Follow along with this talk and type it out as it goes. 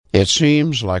It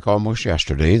seems like almost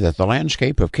yesterday that the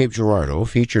landscape of Cape Girardeau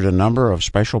featured a number of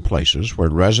special places where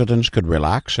residents could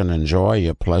relax and enjoy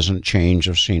a pleasant change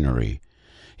of scenery.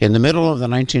 In the middle of the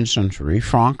 19th century,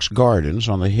 Franck's Gardens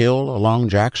on the hill along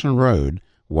Jackson Road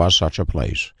was such a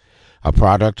place. A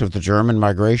product of the German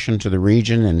migration to the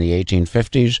region in the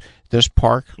 1850s, this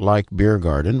park-like beer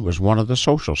garden was one of the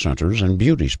social centers and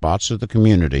beauty spots of the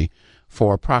community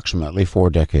for approximately 4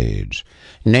 decades.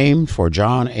 Named for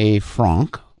John A.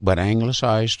 Franck, but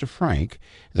anglicized to Frank,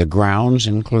 the grounds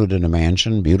included a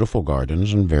mansion, beautiful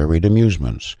gardens, and varied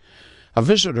amusements. A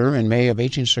visitor in May of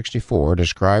 1864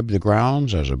 described the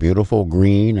grounds as a beautiful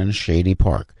green and shady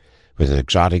park, with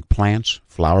exotic plants,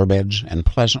 flower beds, and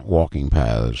pleasant walking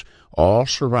paths, all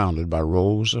surrounded by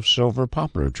rows of silver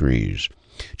poplar trees.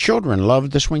 Children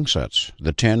loved the swing sets,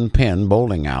 the 10-pin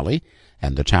bowling alley,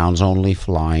 and the town's only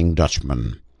Flying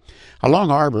Dutchman. A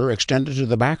long arbor extended to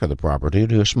the back of the property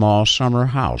to a small summer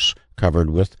house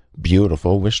covered with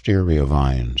beautiful wisteria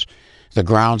vines. The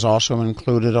grounds also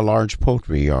included a large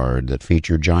poultry yard that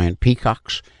featured giant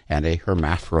peacocks and a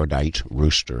hermaphrodite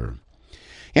rooster.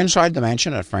 Inside the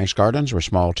mansion at Frank's Gardens were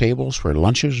small tables where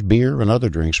lunches, beer, and other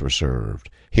drinks were served.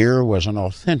 Here was an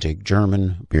authentic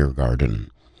German beer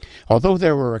garden. Although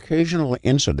there were occasional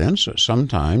incidents that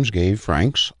sometimes gave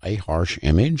Frank's a harsh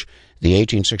image, the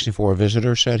 1864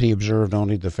 visitor said he observed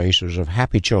only the faces of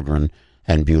happy children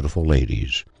and beautiful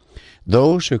ladies.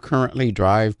 Those who currently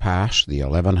drive past the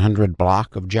 1100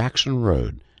 block of Jackson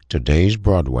Road, today's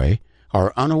Broadway,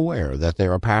 are unaware that they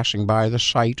are passing by the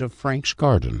site of Frank's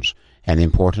Gardens, an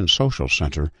important social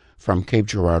center from Cape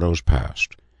Girardeau's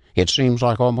past. It seems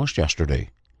like almost yesterday.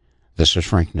 This is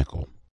Frank Nickel.